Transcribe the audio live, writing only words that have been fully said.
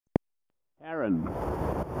Aaron.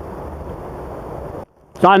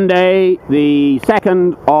 Sunday, the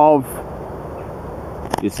 2nd of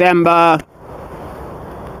December.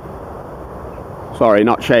 Sorry,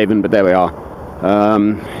 not shaven, but there we are.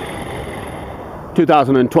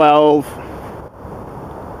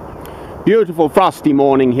 2012. Beautiful frosty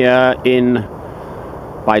morning here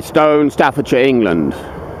by Stone, Staffordshire, England.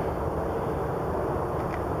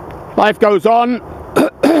 Life goes on.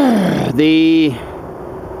 The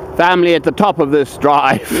family at the top of this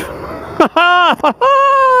drive. How do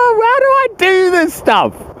I do this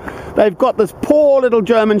stuff? They've got this poor little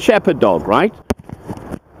German Shepherd dog, right?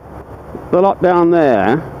 The lot down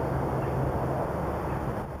there.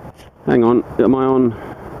 Hang on, am I on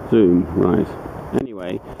Zoom? Right.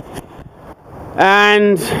 Anyway.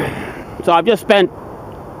 And so I've just spent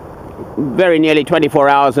very nearly 24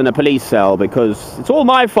 hours in a police cell because it's all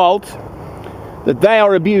my fault that they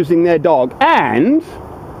are abusing their dog, and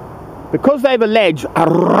because they've alleged a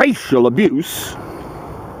racial abuse,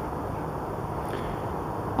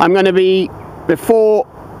 I'm going to be before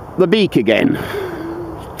the beak again.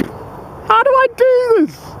 How do I do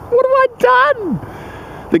this? What have I done?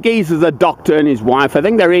 The geezer's a doctor and his wife, I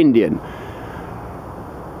think they're Indian.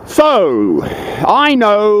 So, I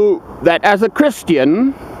know that as a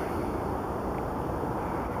Christian,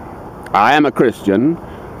 I am a Christian,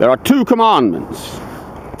 there are 2 commandments.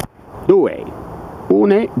 Due.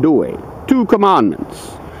 Two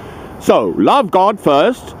commandments. So, love God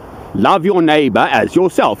first, love your neighbour as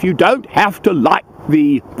yourself. You don't have to like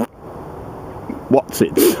the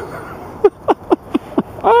what's-its.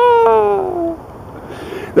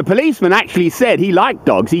 The policeman actually said he liked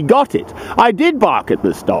dogs, he got it. I did bark at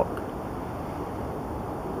this dog.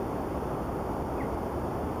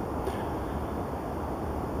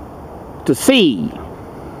 To see.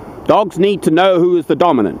 Dogs need to know who is the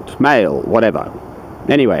dominant, male, whatever.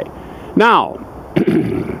 Anyway, now,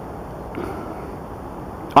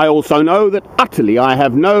 I also know that utterly I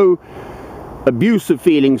have no abusive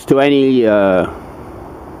feelings to any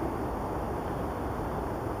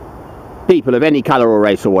people of any colour or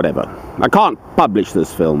race or whatever. I can't publish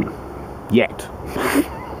this film yet.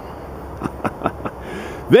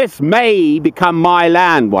 This may become my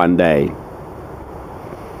land one day.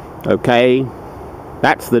 Okay?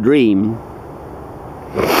 That's the dream.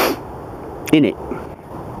 In it.